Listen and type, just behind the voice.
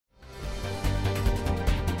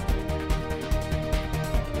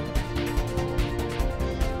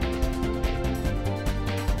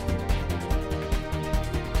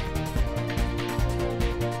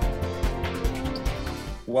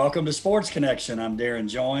Welcome to Sports Connection. I'm Darrin,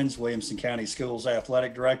 Williamson County Schools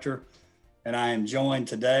Athletic Director, and I am joined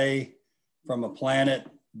today from a planet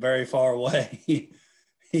very far away.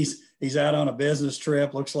 He's out on a business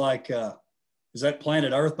trip. Looks like, is that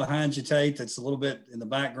planet Earth behind you, Tate, that's a little bit in the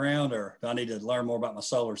background, or do I need to learn more about my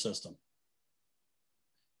solar system?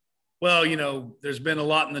 Well, there's been a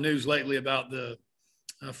lot in the news lately about the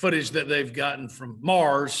footage that they've gotten from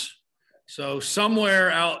Mars. So somewhere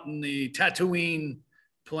out in the Tatooine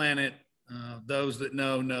planet, those that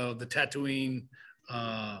know the Tatooine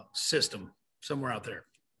system, somewhere out there.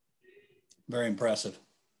 Very impressive.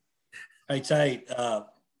 Hey, Tate,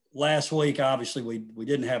 last week, obviously, we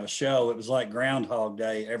didn't have a show. It was like Groundhog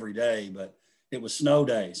Day every day, but it was snow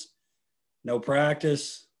days. No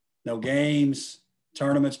practice, no games,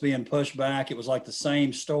 tournaments being pushed back. It was like the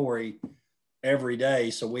same story every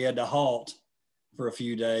day. So we had to halt for a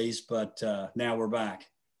few days, but now we're back.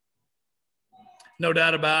 No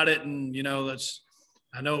doubt about it. And,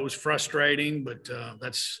 I know it was frustrating, but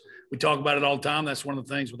we talk about it all the time. That's one of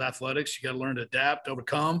the things with athletics. You got to learn to adapt,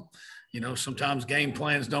 overcome. Sometimes game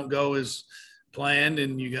plans don't go as planned,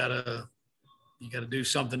 and you got to do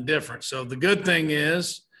something different. So the good thing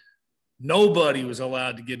is nobody was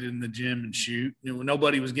allowed to get in the gym and shoot.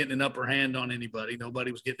 Nobody was getting an upper hand on anybody.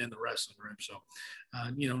 Nobody was getting in the wrestling room.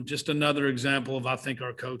 So, just another example of, I think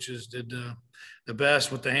our coaches did the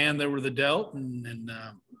best with the hand they were dealt. And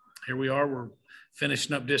here we are. We're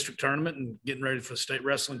finishing up district tournament and getting ready for the state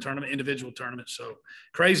wrestling tournament, individual tournament. So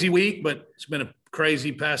crazy week, but it's been a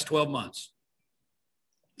crazy past 12 months.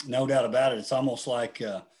 No doubt about it. It's almost like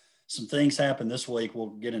some things happened this week. We'll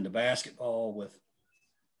get into basketball with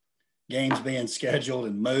games being scheduled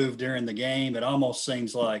and moved during the game. It almost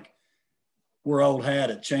seems like we're old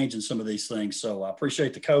hat at changing some of these things. So I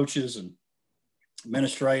appreciate the coaches and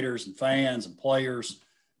administrators and fans and players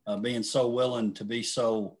being so willing to be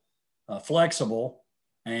so flexible,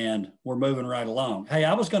 and we're moving right along. Hey,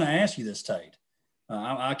 I was going to ask you this, Tate.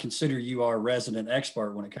 I consider you our resident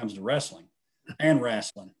expert when it comes to wrestling and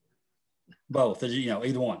wrestling, both,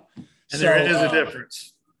 either one. And there is a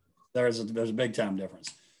difference. There's a big time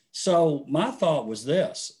difference. So my thought was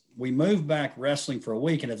this: we moved back wrestling for a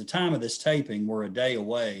week, and at the time of this taping, we're a day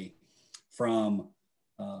away from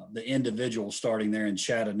the individual starting there in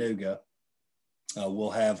Chattanooga.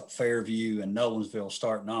 We'll have Fairview and Nolensville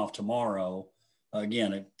starting off tomorrow,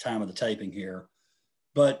 again, at time of the taping here.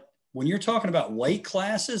 But when you're talking about weight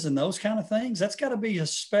classes and those kind of things, that's got to be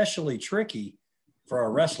especially tricky for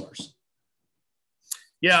our wrestlers.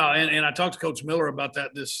 Yeah, and I talked to Coach Miller about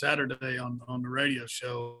that this Saturday on the radio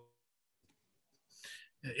show.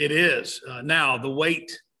 It is. Now, the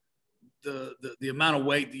weight, the amount of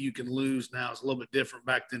weight that you can lose now is a little bit different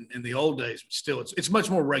back than in the old days, but still it's much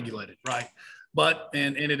more regulated, right? But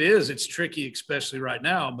and it's tricky, especially right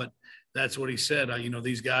now, but that's what he said.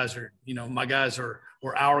 These guys are, my guys are,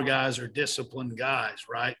 or our guys are disciplined guys,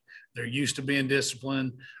 right? They're used to being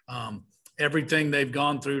disciplined. Everything they've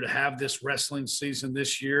gone through to have this wrestling season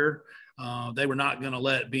this year, they were not going to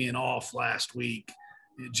let being off last week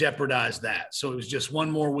jeopardize that. So it was just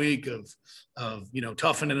one more week of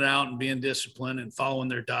toughing it out and being disciplined and following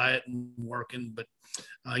their diet and working. But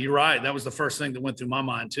you're right. That was the first thing that went through my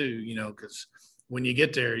mind too, because when you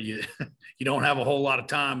get there, you don't have a whole lot of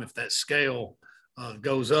time if that scale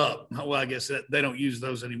goes up. Well, I guess that they don't use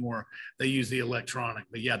those anymore. They use the electronic.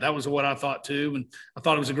 But yeah, that was what I thought too. And I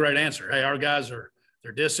thought it was a great answer. Hey, our guys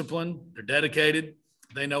they're disciplined, they're dedicated,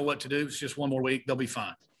 they know what to do. It's just one more week, they'll be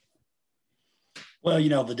fine. Well,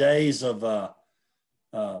 the days of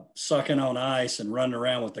sucking on ice and running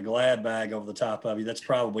around with the Glad bag over the top of you, that's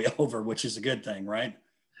probably over, which is a good thing, right?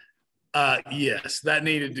 Yes, that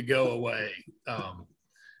needed to go away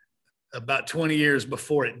about 20 years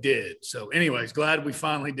before it did. So anyways, glad we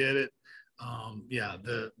finally did it.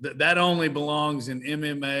 That only belongs in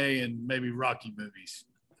MMA and maybe Rocky movies.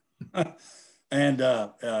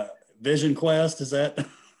 And Vision Quest, is that?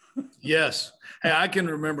 Yes. Hey, I can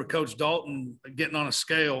remember Coach Dalton getting on a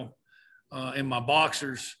scale in my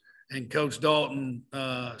boxers, and Coach Dalton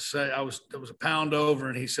said I was a pound over,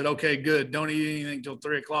 and he said, "Okay, good. Don't eat anything till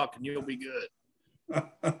 3:00, and you'll be good."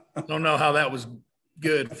 Don't know how that was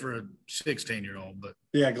good for a 16-year-old, but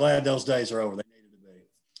yeah, glad those days are over. They needed to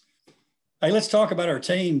be. Hey, let's talk about our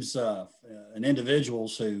teams and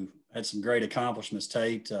individuals who had some great accomplishments.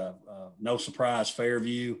 Tate, no surprise,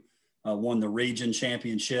 Fairview won the region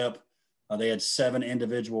championship. They had 7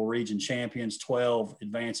 individual region champions, 12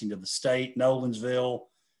 advancing to the state. Nolensville,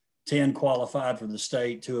 10 qualified for the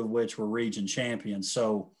state, 2 of which were region champions.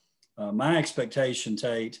 So my expectation,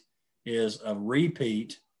 Tate, is a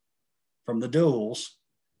repeat from the duels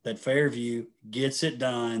that Fairview gets it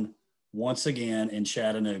done once again in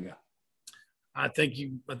Chattanooga? I think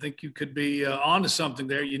you could be onto something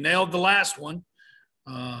there. You nailed the last one.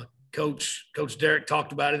 Coach Derrick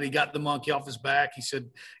talked about it. He got the monkey off his back. He said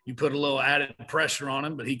you put a little added pressure on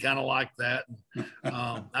him, but he kind of liked that.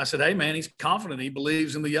 I said, hey, man, he's confident. He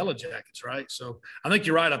believes in the Yellow Jackets, right? So I think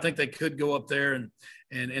you're right. I think they could go up there,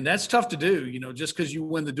 and that's tough to do. You know, just because you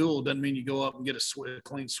win the duel doesn't mean you go up and get a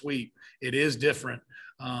clean sweep. It is different.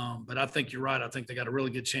 But I think you're right. I think they got a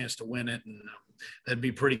really good chance to win it, and that'd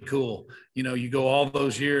be pretty cool. You know, you go all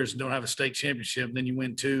those years and don't have a state championship, and then you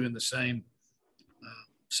win 2 in the same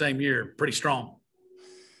year. Pretty strong.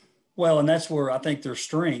 Well, and that's where I think their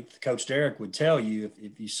strength, Coach Derrick would tell you,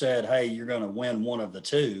 if you said, hey, you're going to win one of the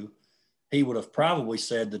 2, he would have probably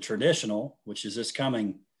said the traditional, which is this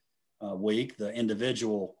coming week, the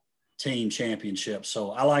individual team championship.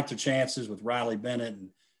 So I like their chances with Riley Bennett and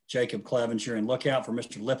Jacob Clevenger, and look out for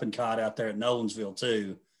Mr. Lippincott out there at Nolensville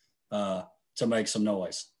too, to make some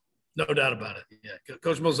noise. No doubt about it. Yeah,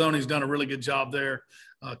 Coach Mulzoni's done a really good job there,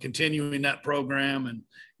 continuing that program, and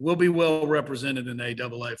we'll be well represented in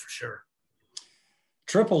AAA for sure.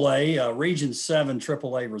 AAA, Region 7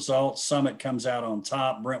 AAA results. Summit comes out on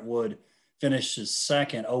top. Brentwood finishes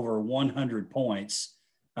second, over 100 points.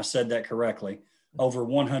 I said that correctly. Over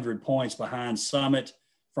 100 points behind Summit.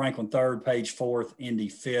 Franklin third, Page fourth, Indy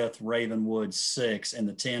fifth, Ravenwood sixth in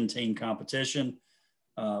the 10-team competition.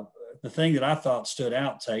 The thing that I thought stood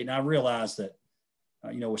out, Tate, and I realized that,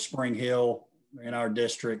 with Spring Hill in our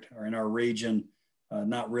district or in our region,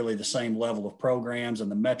 not really the same level of programs, and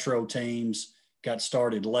the metro teams got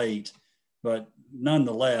started late. But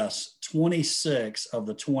nonetheless, 26 of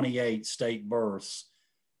the 28 state berths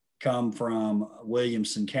come from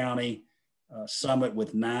Williamson County. Summit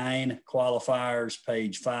with 9 qualifiers,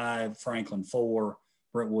 Page 5, Franklin 4,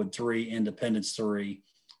 Brentwood 3, Independence 3.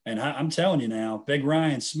 And I'm telling you now, Big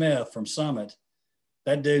Ryan Smith from Summit,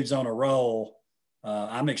 that dude's on a roll.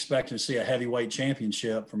 I'm expecting to see a heavyweight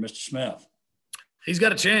championship from Mr. Smith. He's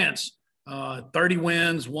got a chance. 30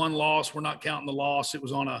 wins, 1 loss. We're not counting the loss. It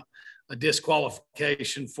was on a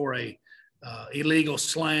disqualification for a illegal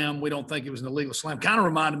slam. We don't think it was an illegal slam. Kind of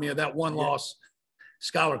reminded me of that one loss,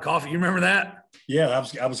 Skylar Coffey. You remember that? Yeah,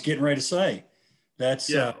 I was getting ready to say.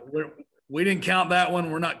 That's we didn't count that one.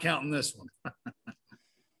 We're not counting this one.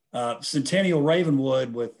 Centennial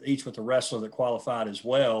Ravenwood with a wrestler that qualified as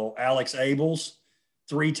well. Alex Abels,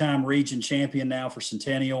 3-time region champion now for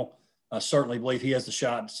Centennial. I certainly believe he has the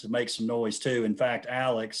shot to make some noise too. In fact,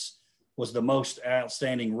 Alex was the most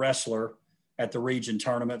outstanding wrestler at the region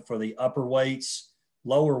tournament for the upper weights.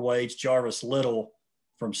 Lower weights, Jarvis Little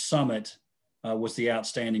from Summit was the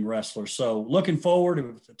outstanding wrestler. So looking forward. It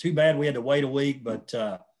was too bad we had to wait a week, but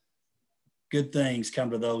good things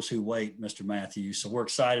come to those who wait, Mr. Matthews. So we're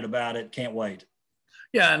excited about it. Can't wait.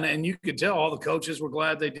 Yeah, and you could tell all the coaches were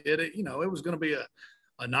glad they did it. You know, it was going to be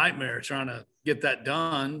a nightmare trying to get that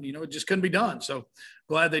done. You know, it just couldn't be done. So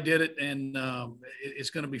glad they did it, and it's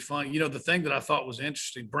going to be fun. You know, the thing that I thought was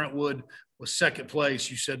interesting, Brentwood was second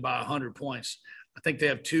place, you said, by 100 points. I think they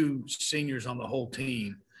have 2 seniors on the whole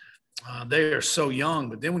team. They are so young.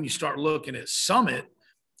 But then when you start looking at Summit,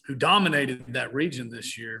 who dominated that region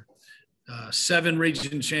this year, 7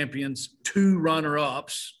 region champions, 2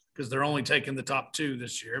 runner-ups, because they're only taking the top 2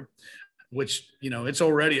 this year, which, you know, it's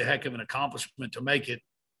already a heck of an accomplishment to make it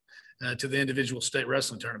to the individual state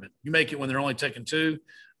wrestling tournament. You make it when they're only taking 2,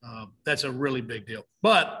 that's a really big deal.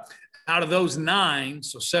 But out of those 9,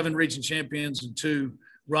 so 7 region champions and 2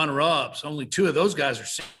 runner-ups, only 2 of those guys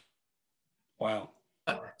are. Wow.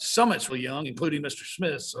 Summit's really young, including Mr.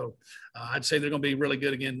 Smith. So I'd say they're going to be really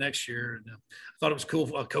good again next year. And, I thought it was cool.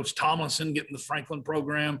 Coach Tomlinson getting the Franklin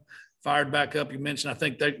program fired back up. You mentioned, I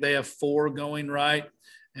think they have 4 going, right?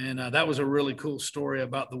 And that was a really cool story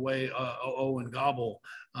about the way Owen Gobble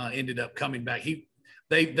ended up coming back.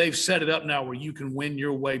 They've set it up now where you can win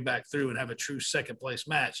your way back through and have a true second place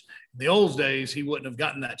match. In the old days, he wouldn't have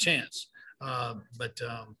gotten that chance.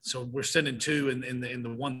 So we're sending 2 in the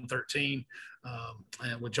 113.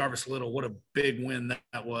 And with Jarvis Little, what a big win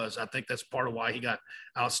that was. I think that's part of why he got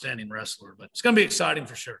outstanding wrestler. But it's going to be exciting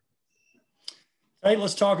for sure. Hey,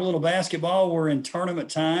 let's talk a little basketball. We're in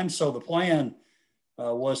tournament time, so the plan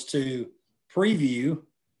was to preview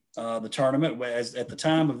the tournament. At the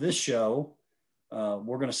time of this show,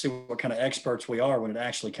 we're going to see what kind of experts we are when it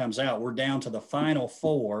actually comes out. We're down to the final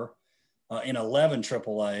 4 in 11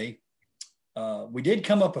 AAA. We did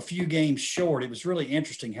come up a few games short. It was really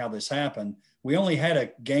interesting how this happened. We only had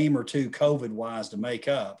a game or 2 COVID-wise to make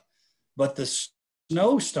up, but the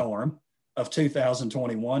snowstorm of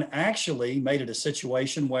 2021 actually made it a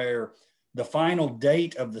situation where the final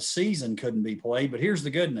date of the season couldn't be played. But here's the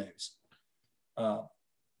good news.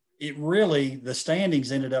 The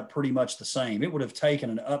standings ended up pretty much the same. It would have taken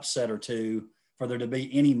an upset or two for there to be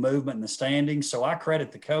any movement in the standings. So I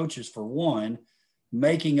credit the coaches for, one,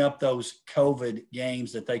 making up those COVID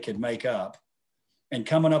games that they could make up and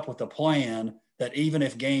coming up with a plan that even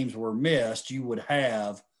if games were missed, you would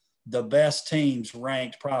have the best teams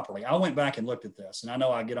ranked properly. I went back and looked at this, and I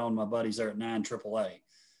know I get on my buddies there at 9 AAA.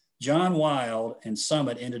 John Wild and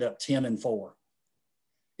Summit ended up 10-4.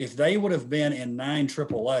 If they would have been in 9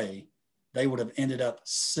 AAA, they would have ended up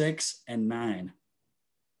 6-9.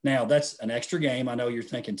 Now, that's an extra game. I know you're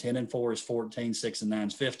thinking 10-4 is 14, 6-9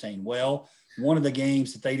 is 15. Well, one of the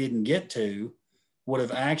games that they didn't get to would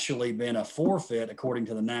have actually been a forfeit according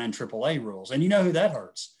to the 9 AAA rules. And you know who that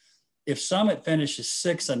hurts? If Summit finishes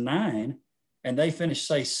 6-9 and they finish,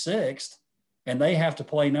 say, 6th, and they have to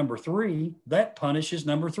play number 3, that punishes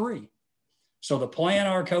number 3. So the plan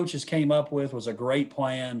our coaches came up with was a great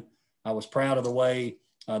plan. I was proud of the way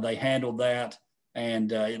they handled that.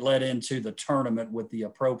 And it led into the tournament with the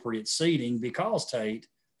appropriate seeding because, Tate,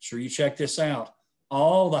 sure you check this out,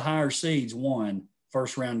 all the higher seeds won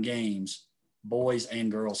first round games, boys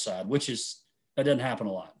and girls side, that doesn't happen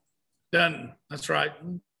a lot. Done. That's right.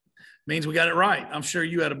 Means we got it right. I'm sure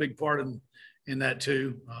you had a big part in that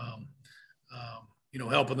too.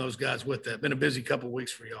 Helping those guys with that. Been a busy couple of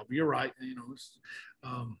weeks for y'all, but you're right.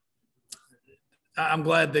 I'm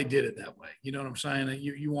glad they did it that way. You know what I'm saying?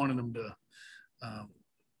 You wanted them to.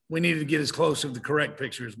 We needed to get as close to the correct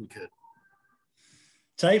picture as we could.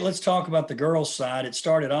 Tate, let's talk about the girls' side. It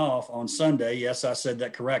started off on Sunday. Yes, I said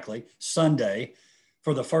that correctly. Sunday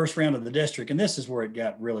for the first round of the district. And this is where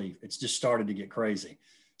it's just started to get crazy.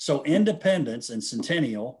 So Independence and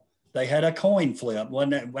Centennial, they had a coin flip.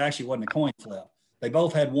 Actually, wasn't a coin flip. They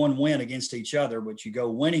both had one win against each other, but you go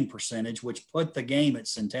winning percentage, which put the game at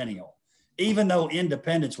Centennial, even though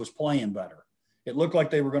Independence was playing better. It looked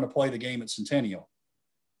like they were going to play the game at Centennial.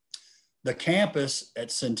 The campus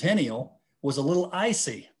at Centennial was a little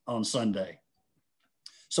icy on Sunday.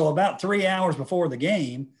 So about 3 hours before the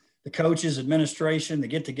game, the coaches, administration, they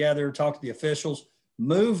get together, talk to the officials,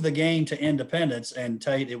 move the game to Independence. And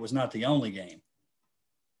Tate, it was not the only game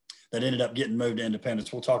that ended up getting moved to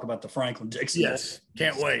Independence. We'll talk about the Franklin-Dixon. Yes,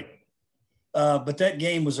 can't wait. But that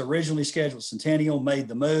game was originally scheduled. Centennial made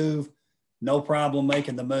the move. No problem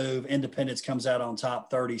making the move. Independence comes out on top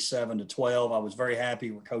 37-12. I was very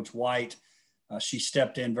happy with Coach White. She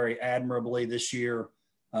stepped in very admirably this year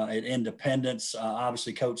at Independence.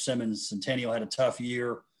 Obviously, Coach Simmons, Centennial had a tough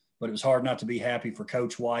year, but it was hard not to be happy for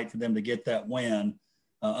Coach White for them to get that win.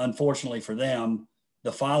 Unfortunately for them,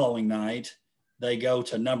 the following night, they go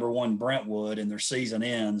to number 1 Brentwood and their season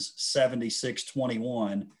ends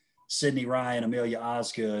 76-21. Sydney Ryan, Amelia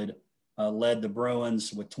Osgood led the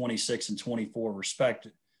Bruins with 26 and 24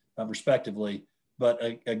 respectively.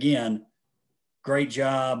 But again, great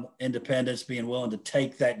job, Independence being willing to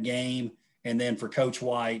take that game. And then for Coach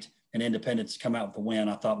White and Independence to come out with the win,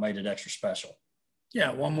 I thought made it extra special.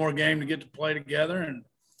 Yeah, one more game to get to play together. And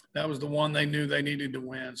that was the one they knew they needed to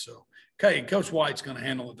win. So, okay, Coach White's going to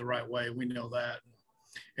handle it the right way. We know that.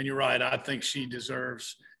 And you're right. I think she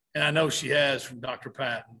deserves, and I know she has from Dr.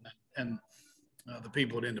 Patton and the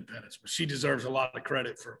people at Independence, but she deserves a lot of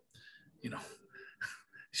credit for,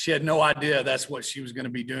 she had no idea that's what she was going to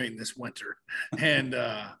be doing this winter. And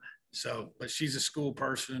but she's a school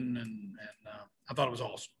person, and I thought it was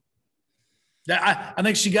awesome. I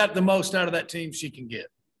think she got the most out of that team she can get.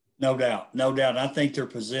 No doubt. No doubt. I think they're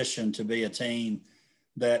positioned to be a team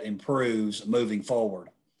that improves moving forward.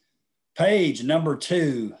 Page, number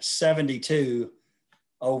 2, 72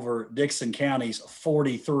 over Dixon County's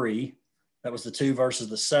 43. That was the 2 versus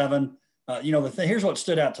the 7. Here's what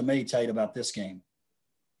stood out to me, Tate, about this game.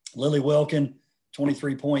 Lily Wilkin,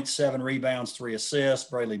 23 points, 7 rebounds, 3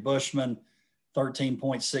 assists. Braylee Bushman,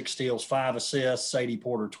 13.6 steals, 5 assists. Sadie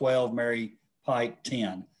Porter, 12. Mary Pike,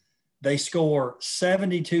 10. They score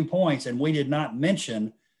 72 points, and we did not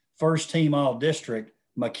mention first-team all-district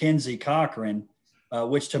Mackenzie Cochran,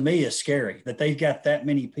 which to me is scary, that they've got that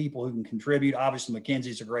many people who can contribute. Obviously,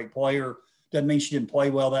 Mackenzie's a great player. Doesn't mean she didn't play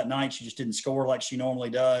well that night. She just didn't score like she normally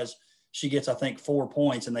does. She gets, I think, 4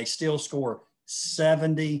 points, and they still score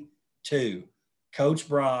 72. Coach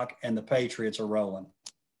Brock and the Patriots are rolling.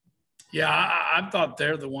 Yeah, I thought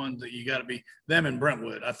they're the ones that you got to be – them and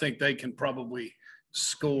Brentwood. I think they can probably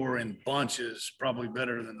score in bunches probably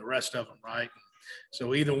better than the rest of them, right?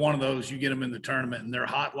 So either one of those, you get them in the tournament and they're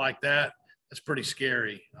hot like that, that's pretty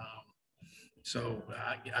scary. So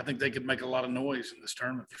I think they could make a lot of noise in this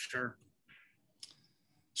tournament for sure.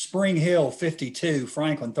 Spring Hill 52,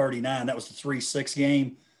 Franklin 39. That was the 3-6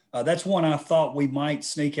 game. That's one I thought we might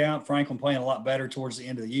sneak out. Franklin playing a lot better towards the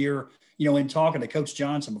end of the year. In talking to Coach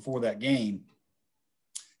Johnson before that game,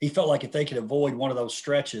 he felt like if they could avoid one of those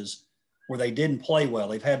stretches where they didn't play well,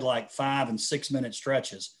 they've had like 5 and 6 minute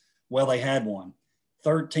stretches. Well, they had one.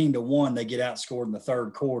 13-1, they get outscored in the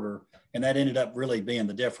third quarter, and that ended up really being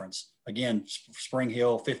the difference. Again, Spring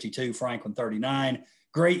Hill 52, Franklin 39.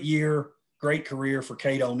 Great year, great career for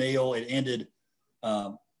Kate O'Neill. It ended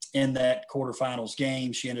in that quarterfinals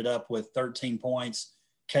game. She ended up with 13 points.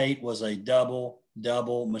 Kate was a double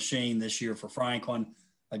machine this year for Franklin.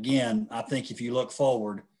 Again, I think if you look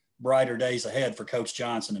forward, brighter days ahead for Coach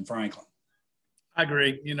Johnson and Franklin. I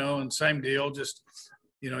agree, and same deal. Just,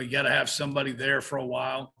 you got to have somebody there for a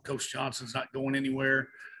while. Coach Johnson's not going anywhere.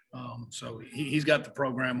 So he's got the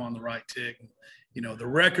program on the right tick. The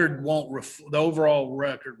record the overall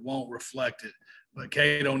record won't reflect it. But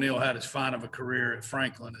Kate O'Neill had as fine of a career at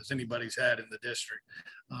Franklin as anybody's had in the district.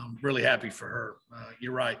 Really happy for her.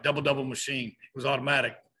 You're right. Double machine. It was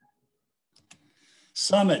automatic.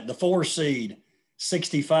 Summit, the 4 seed,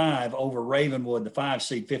 65 over Ravenwood, the 5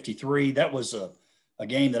 seed, 53. That was a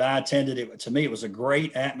game that I attended. To me, it was a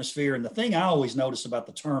great atmosphere. And the thing I always notice about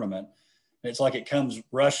the tournament, it's like it comes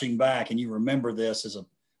rushing back, and you remember this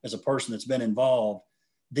as a person that's been involved,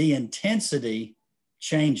 the intensity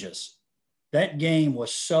changes. That game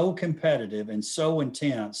was so competitive and so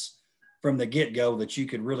intense from the get-go that you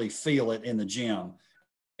could really feel it in the gym.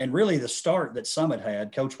 And really the start that Summit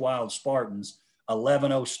had, Coach Wild Spartans,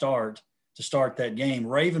 11-0 start to start that game.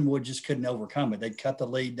 Ravenwood just couldn't overcome it. They'd cut the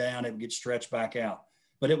lead down. It would get stretched back out.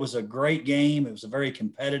 But it was a great game. It was a very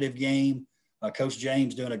competitive game. Coach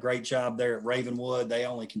James doing a great job there at Ravenwood. They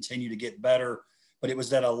only continue to get better. But it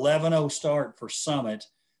was that 11-0 start for Summit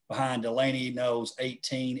behind Delaney Knowles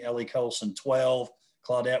 18, Ellie Colson 12,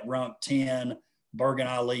 Claudette Runk 10, Bergen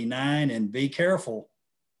Ali 9. And be careful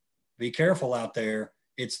out there.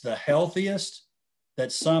 It's the healthiest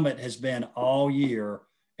that Summit has been all year,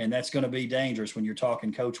 and that's going to be dangerous when you're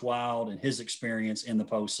talking Coach Wild and his experience in the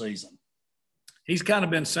postseason. He's kind of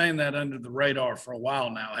been saying that under the radar for a while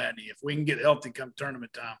now, hadn't he? If we can get healthy come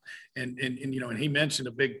tournament time. And he mentioned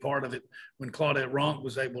a big part of it when Claudette Runk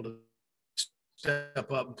was able to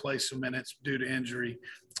step up and play some minutes due to injury.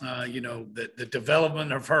 The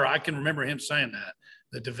development of her, I can remember him saying that.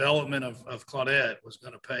 The development of Claudette was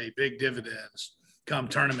going to pay big dividends come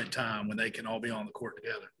tournament time when they can all be on the court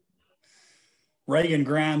together. Reagan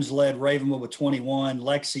Grimes led Ravenwood with 21.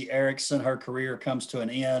 Lexi Erickson, her career comes to an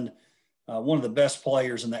end. One of the best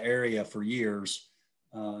players in the area for years.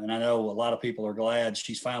 And I know a lot of people are glad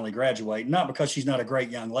she's finally graduating, not because she's not a great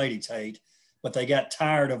young lady, Tate, but they got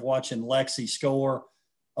tired of watching Lexi score,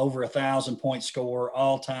 over 1,000-point score,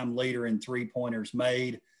 all-time leader in three-pointers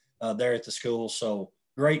made there at the school. So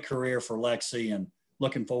great career for Lexi, and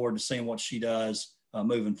looking forward to seeing what she does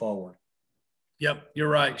moving forward. Yep, you're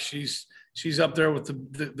right. She's up there with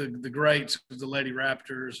the greats, the Lady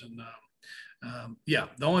Raptors, and the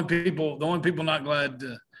only people not glad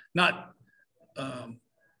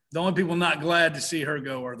to see her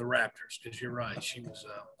go are the Raptors, because you're right. She was,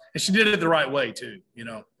 and she did it the right way too.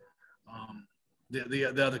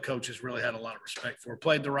 The other coaches really had a lot of respect for her.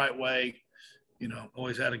 Played the right way.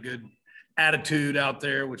 Always had a good attitude out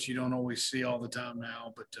there, which you don't always see all the time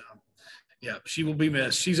now. But she will be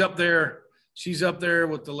missed. She's up there. She's up there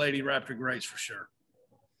with the Lady Raptor greats for sure.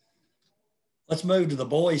 Let's move to the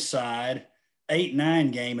boys' side.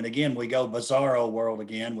 8-9 game, and again we go Bizarro world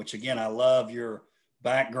again, which again I love your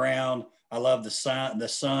background. I love the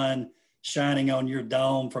sun shining on your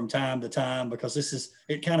dome from time to time, because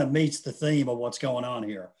it kind of meets the theme of what's going on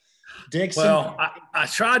here. Dixon. Well, I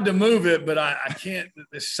tried to move it, but I can't.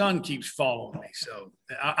 The sun keeps following me, so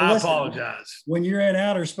I apologize. When you're in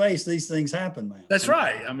outer space, these things happen, man. That's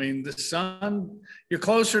right. I mean, the sun. You're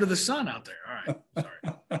closer to the sun out there. All right.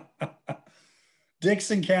 Sorry.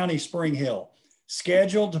 Dixon County, Spring Hill.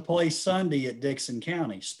 Scheduled to play Sunday at Dixon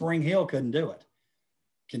County. Spring Hill couldn't do it.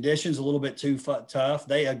 Conditions a little bit too tough.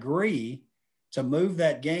 They agree to move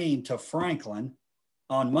that game to Franklin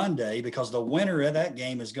on Monday, because the winner of that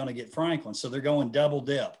game is going to get Franklin. So they're going double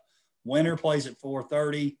dip. Winner plays at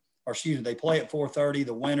 4:30, or excuse me, they play at 4:30.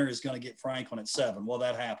 The winner is going to get Franklin at 7. Well,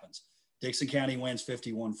 that happens. Dixon County wins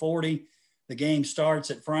 51-40. The game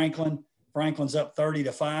starts at Franklin. Franklin's up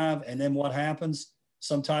 30-5. And then what happens?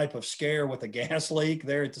 Some type of scare with a gas leak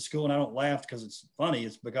there at the school. And I don't laugh because it's funny.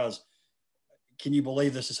 It's because, can you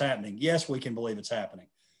believe this is happening? Yes, we can believe it's happening.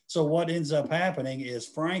 So what ends up happening is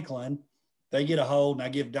Franklin, they get a hold, and I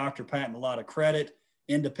give Dr. Patton a lot of credit.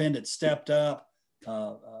 Independent stepped up.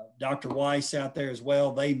 Dr. Weiss out there as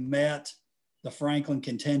well. They met the Franklin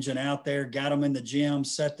contingent out there, got them in the gym,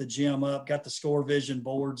 set the gym up, got the score vision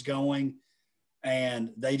boards going,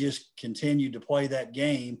 and they just continued to play that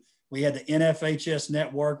game. We had the NFHS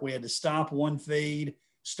network. We had to stop one feed,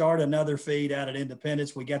 start another feed out at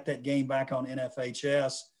Independence. We got that game back on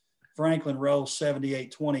NFHS. Franklin rolls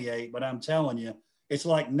 78-28, but I'm telling you, it's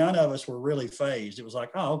like none of us were really phased. It was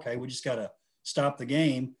like, oh, okay, we just got to stop the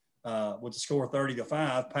game with the score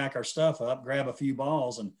 30-5, pack our stuff up, grab a few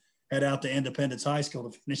balls, and head out to Independence High School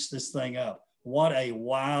to finish this thing up. What a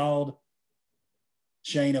wild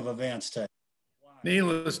chain of events, Tate.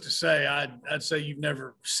 Needless to say, I'd say you've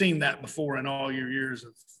never seen that before in all your years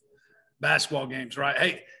of basketball games, right?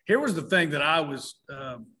 Hey, here was the thing that I was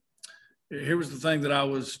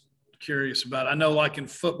curious about. I know, like in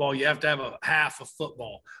football, you have to have a half of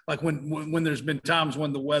football. Like when there's been times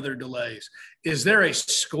when the weather delays, is there a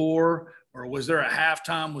score or was there a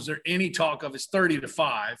halftime? Was there any talk of it's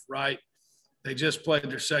 30-5, right? They just played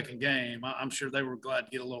their second game. I'm sure they were glad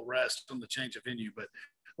to get a little rest on the change of venue, but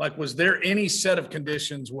like, was there any set of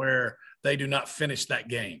conditions where they do not finish that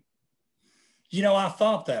game? You know, I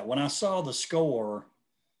thought that when I saw the score,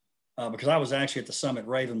 because I was actually at the Summit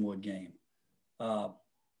Ravenwood game.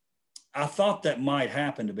 I thought that might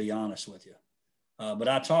happen, to be honest with you. But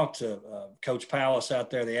I talked to Coach Palace out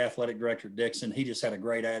there, the athletic director, Dixon. He just had a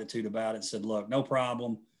great attitude about it and said, look, no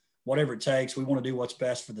problem, whatever it takes. We want to do what's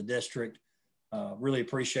best for the district. Really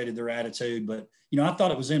appreciated their attitude. But, you know, I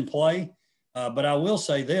thought it was in play. But I will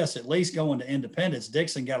say this, at least going to Independence,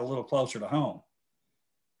 Dixon got a little closer to home.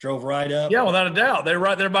 Drove right up. Yeah, without a doubt. They're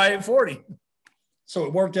right there by 840. So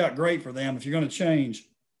it worked out great for them. If you're going to change,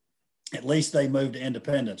 at least they moved to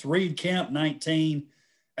Independence. Reed Kemp, 19.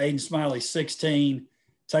 Aiden Smiley, 16.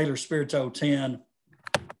 Taylor Spirito, 10.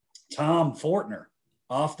 Tom Fortner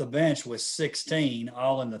off the bench with 16,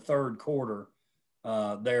 all in the third quarter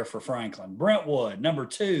there for Franklin. Brentwood, number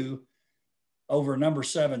 2, over number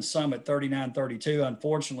 7 Summit, 39-32.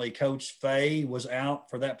 Unfortunately, Coach Fay was out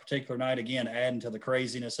for that particular night, again, adding to the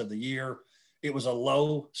craziness of the year. It was a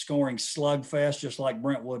low-scoring slugfest, just like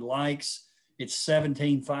Brentwood likes. It's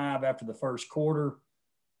 17-5 after the first quarter.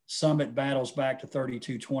 Summit battles back to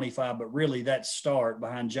 32-25, but really that start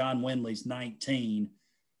behind John Windley's 19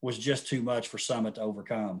 was just too much for Summit to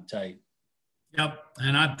overcome, Tate. Yep,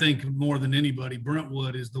 and I think more than anybody,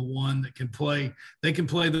 Brentwood is the one that can play. They can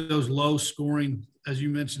play those low-scoring, as you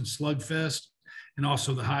mentioned, slugfest, and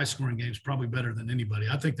also the high-scoring games probably better than anybody.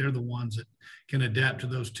 I think they're the ones that can adapt to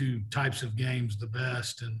those two types of games the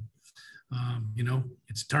best. And, you know,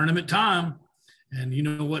 it's tournament time, and you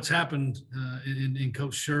know what's happened in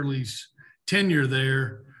Coach Shirley's tenure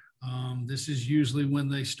there. This is usually when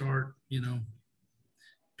they start, you know,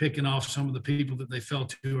 picking off some of the people that they fell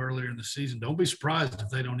to earlier in the season. Don't be surprised if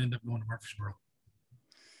they don't end up going to Murfreesboro.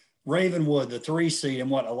 Ravenwood, the 3 seed, and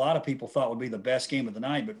what a lot of people thought would be the best game of the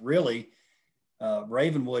night, but really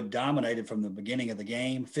Ravenwood dominated from the beginning of the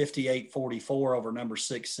game, 58-44 over number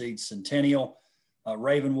 6 seed Centennial.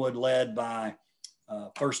 Ravenwood led by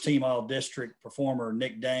first-team All-District performer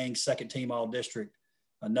Nick Dang, second-team All-District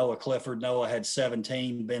Noah Clifford. Noah had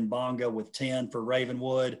 17, Ben Bongo with 10 for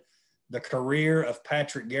Ravenwood. The career of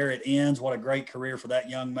Patrick Garrett ends. What a great career for that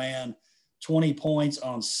young man. 20 points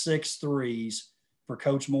on 6 threes for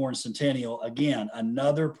Coach Moore and Centennial. Again,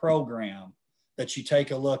 another program that you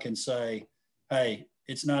take a look and say, hey,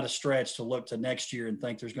 it's not a stretch to look to next year and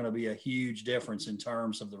think there's going to be a huge difference in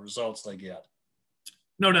terms of the results they get.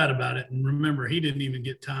 No doubt about it. And remember, he didn't even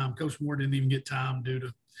get time. Coach Moore didn't even get time due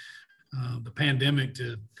to the pandemic,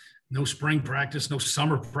 to no spring practice, no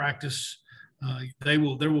summer practice. There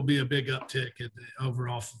will be a big uptick over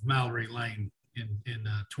off of Mallory Lane in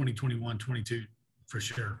 2021-22 for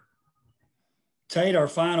sure. Tate, our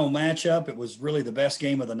final matchup, it was really the best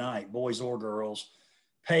game of the night, boys or girls.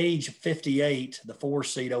 Page 58, the 4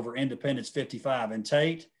 seed over Independence 55. And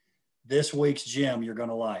Tate, this week's gym you're going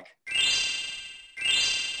to like.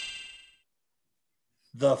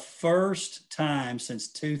 The first time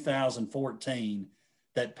since 2014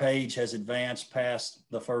 that Page has advanced past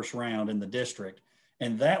the first round in the district.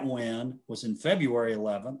 And that win was in February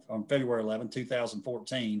 11,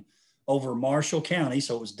 2014, over Marshall County.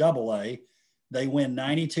 So it was AA. They win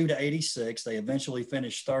 92-86. They eventually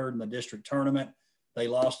finished third in the district tournament. They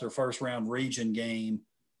lost their first round region game.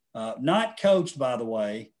 Not coached, by the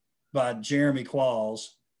way, by Jeremy Qualls.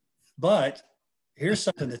 But here's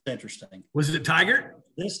something that's interesting. Was it Tiger?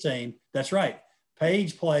 This team, that's right.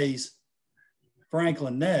 Page plays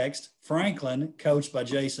Franklin next. Franklin, coached by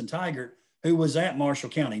Jason Tigert, who was at Marshall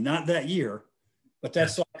County. Not that year, but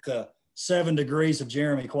that's like the 7 degrees of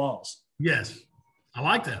Jeremy Qualls. Yes. I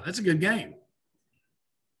like that. That's a good game.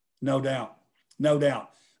 No doubt. No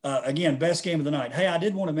doubt. Again, best game of the night. Hey, I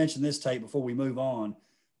did want to mention this, Tate, before we move on.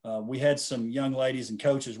 We had some young ladies and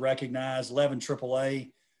coaches recognized. 11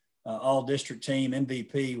 AAA all-district team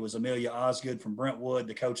MVP was Amelia Osgood from Brentwood.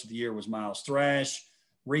 The coach of the year was Miles Thrash.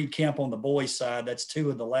 Reed Kemp on the boys' side. That's two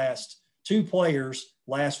of the last two players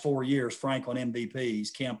last 4 years, Franklin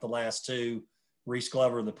MVPs. Kemp the last two, Reese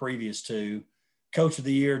Glover the previous two. Coach of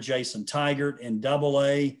the year, Jason Tigert. In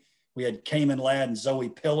AA, we had Cayman Ladd and Zoe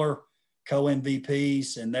Pillar,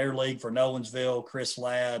 co-MVPs in their league for Nolensville. Chris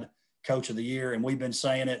Ladd, coach of the year. And we've been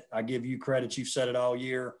saying it. I give you credit. You've said it all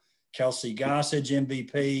year. Kelsey Gossage,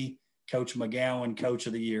 MVP. Coach McGowan, coach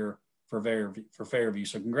of the year for Fairview.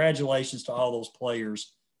 So congratulations to all those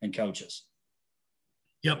players and coaches.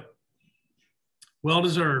 Yep. Well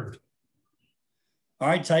deserved. All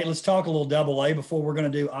right, Tate, let's talk a little AA before we're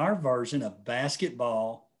going to do our version of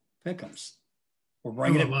basketball pick'ems. We're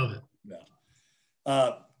bringing I love it.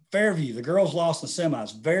 Yeah. Fairview, the girls lost in the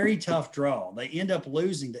semis. Very tough draw. They end up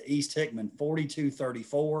losing to East Hickman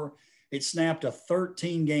 42-34. It snapped a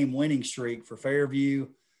 13-game winning streak for Fairview.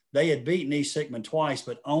 They had beaten East Hickman twice,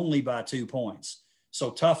 but only by 2 points. So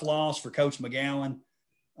tough loss for Coach McGowan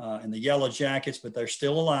and the Yellow Jackets, but they're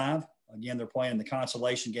still alive. Again, they're playing the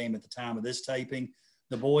consolation game at the time of this taping.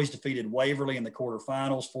 The boys defeated Waverly in the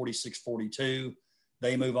quarterfinals, 46-42.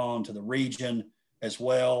 They move on to the region as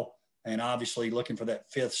well, and obviously looking for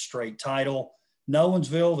that 5th straight title.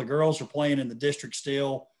 Nolensville, the girls are playing in the district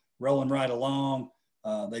still, rolling right along.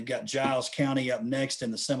 They've got Giles County up next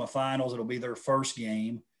in the semifinals. It'll be their first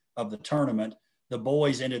game of the tournament. The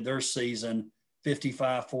boys ended their season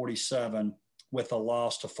 55-47 with a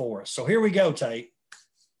loss to Forest. So here we go, Tate.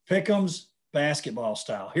 Pick'ems basketball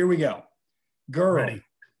style. Here we go. Girl, ready.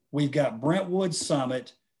 We've got Brentwood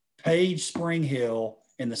Summit, Page Spring Hill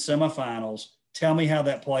in the semifinals. Tell me how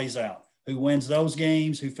that plays out. Who wins those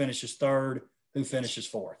games? Who finishes third? Who finishes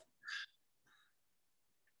fourth?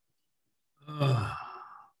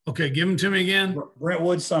 Okay, give them to me again.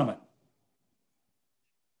 Brentwood Summit,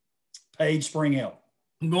 Page Spring Hill.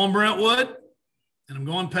 I'm going Brentwood, and I'm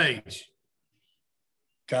going Page.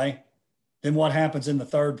 Okay. Then what happens in the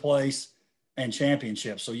third place and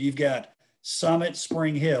championship? So you've got Summit,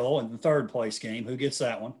 Spring Hill in the third place game. Who gets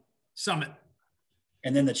that one? Summit.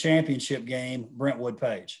 And then the championship game, Brentwood,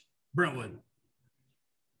 Page. Brentwood.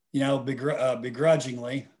 You know,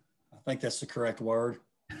 begrudgingly, I think that's the correct word.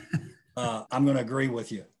 I'm going to agree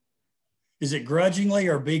with you. Is it grudgingly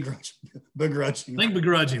or begrudgingly? I think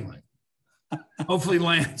begrudgingly. Hopefully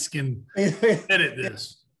Lance can edit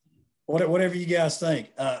this. Whatever you guys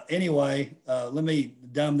think. Anyway, let me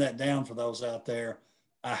dumb that down for those out there.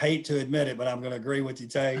 I hate to admit it, but I'm going to agree with you,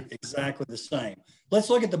 Tate, exactly the same. Let's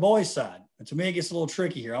look at the boys' side. And to me, it gets a little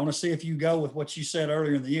tricky here. I want to see if you go with what you said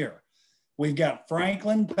earlier in the year. We've got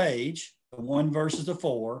Franklin Page, the 1 versus the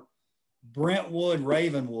 4, Brentwood,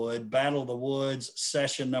 Ravenwood, Battle of the Woods,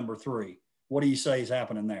 session number 3. What do you say is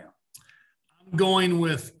happening there? I'm going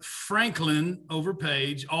with Franklin over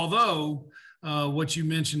Page, although what you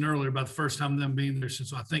mentioned earlier about the first time them being there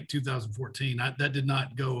since, I think, 2014, that did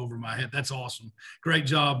not go over my head. That's awesome. Great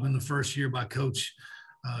job in the first year by Coach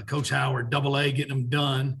Howard, AA, getting them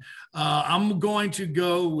done. I'm going to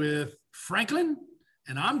go with Franklin,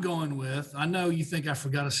 and I'm going with, I know you think I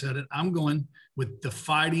forgot to say it, I'm going with the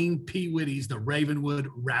Fighting Pee-Witties, the Ravenwood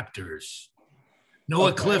Raptors.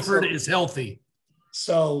 Noah Clifford is healthy.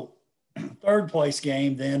 So third place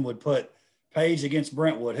game then would put Page against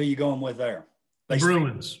Brentwood. Who are you going with there? The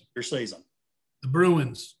Bruins. Your season. The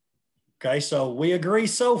Bruins. Okay, so we agree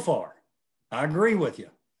so far. I agree with you.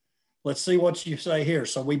 Let's see what you say here.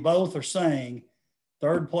 So we both are saying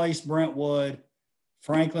third place Brentwood,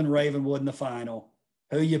 Franklin, Ravenwood in the final.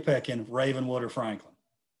 Who you picking, Ravenwood or Franklin?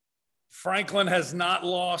 Franklin has not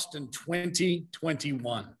lost in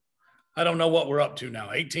 2021. I don't know what we're up to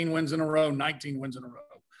now. 18 wins in a row, 19 wins in a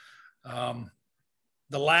row.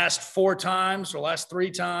 The last 4 times or last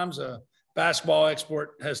 3 times, a basketball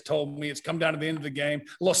expert has told me it's come down to the end of the game, a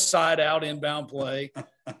little side out inbound play.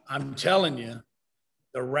 I'm telling you,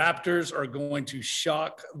 the Raptors are going to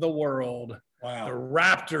shock the world. Wow. The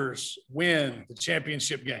Raptors win the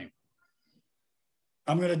championship game.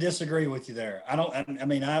 I'm going to disagree with you there.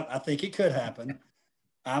 I think it could happen.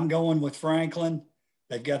 I'm going with Franklin.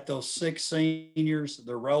 They've got those 6 seniors.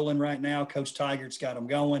 They're rolling right now. Coach Tigert's got them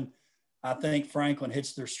going. I think Franklin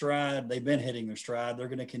hits their stride. They've been hitting their stride. They're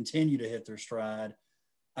going to continue to hit their stride.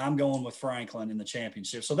 I'm going with Franklin in the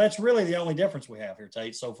championship. So that's really the only difference we have here,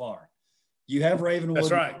 Tate, so far. You have Ravenwood.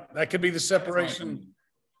 That's right. That could be the separation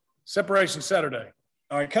Saturday.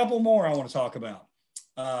 All right, a couple more I want to talk about.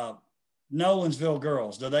 Nolensville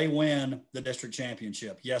girls, do they win the district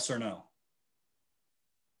championship? Yes or no?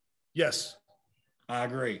 Yes. I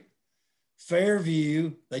agree.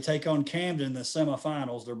 Fairview, they take on Camden in the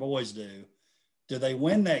semifinals. Their boys do. Do they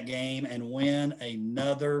win that game and win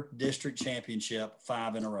another district championship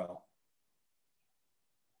 5 in a row?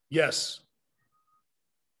 Yes.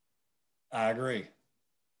 I agree.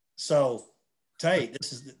 So, Tate,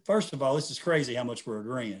 first of all, this is crazy how much we're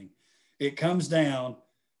agreeing. It comes down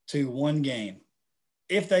to one game.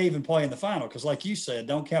 If they even play in the final, because like you said,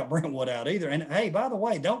 don't count Brentwood out either. And hey, by the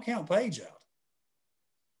way, don't count Page out.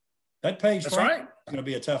 That Page is right. going to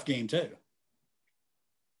be a tough game too.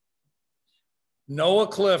 Noah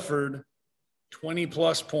Clifford,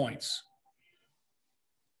 20+ points.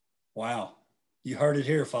 Wow. You heard it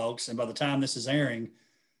here, folks. And by the time this is airing,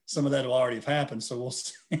 some of that will already have happened. So we'll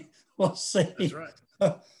see. We'll see. That's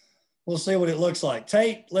right. We'll see what it looks like.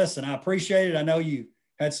 Tate, listen, I appreciate it. I know you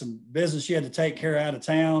had some business you had to take care of out of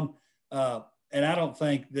town. And I don't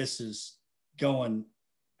think this is going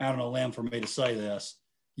out on a limb for me to say this.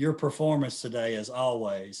 Your performance today, as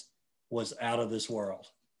always, was out of this world.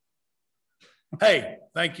 Hey,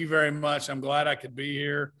 thank you very much. I'm glad I could be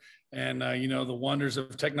here. And, the wonders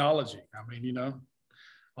of technology. I mean,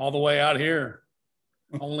 all the way out here,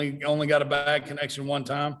 only got a bad connection one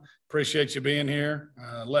time. Appreciate you being here,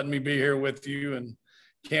 letting me be here with you, and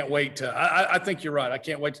can't wait to I think you're right. I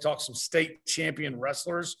can't wait to talk some state champion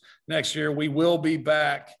wrestlers next year. We will be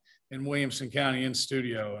back in Williamson County in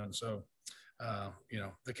studio. And so,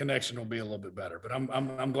 the connection will be a little bit better, but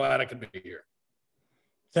I'm glad I could be here.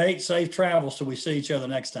 Tate, safe travels till we see each other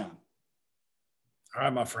next time. All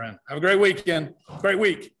right, my friend. Have a great weekend. Great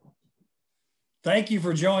week. Thank you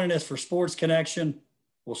for joining us for Sports Connection.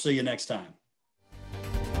 We'll see you next time.